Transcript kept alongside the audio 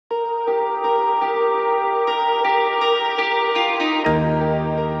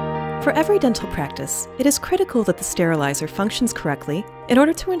For every dental practice, it is critical that the sterilizer functions correctly in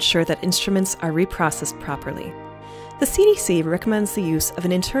order to ensure that instruments are reprocessed properly. The CDC recommends the use of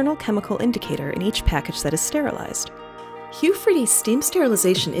an internal chemical indicator in each package that is sterilized. Hu-Friedy steam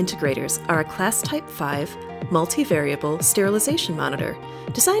sterilization integrators are a Class Type 5 multivariable sterilization monitor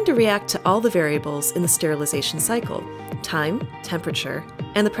designed to react to all the variables in the sterilization cycle: time, temperature,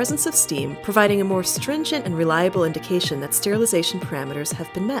 and the presence of steam, providing a more stringent and reliable indication that sterilization parameters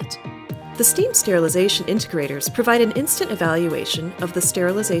have been met. The steam sterilization integrators provide an instant evaluation of the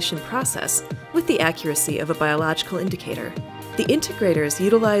sterilization process with the accuracy of a biological indicator. The integrators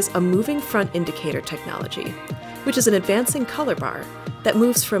utilize a moving front indicator technology, which is an advancing color bar that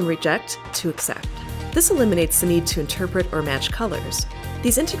moves from reject to accept. This eliminates the need to interpret or match colors.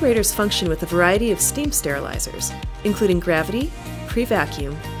 These integrators function with a variety of steam sterilizers, including gravity,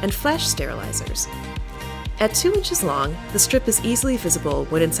 pre-vacuum, and flash sterilizers. At 2 inches long, the strip is easily visible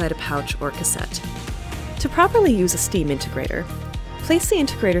when inside a pouch or cassette. To properly use a steam integrator, place the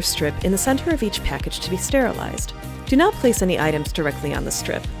integrator strip in the center of each package to be sterilized. Do not place any items directly on the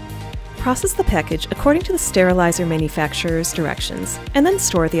strip. Process the package according to the sterilizer manufacturer's directions, and then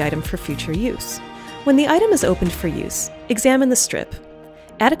store the item for future use. When the item is opened for use, examine the strip.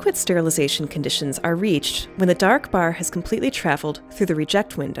 Adequate sterilization conditions are reached when the dark bar has completely traveled through the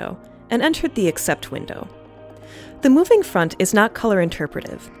reject window and entered the accept window. The moving front is not color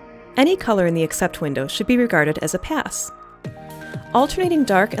interpretive. Any color in the accept window should be regarded as a pass. Alternating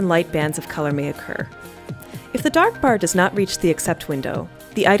dark and light bands of color may occur. If the dark bar does not reach the accept window,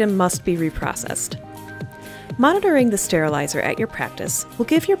 the item must be reprocessed. Monitoring the sterilizer at your practice will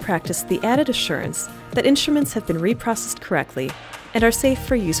give your practice the added assurance that instruments have been reprocessed correctly and are safe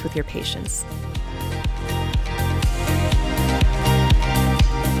for use with your patients.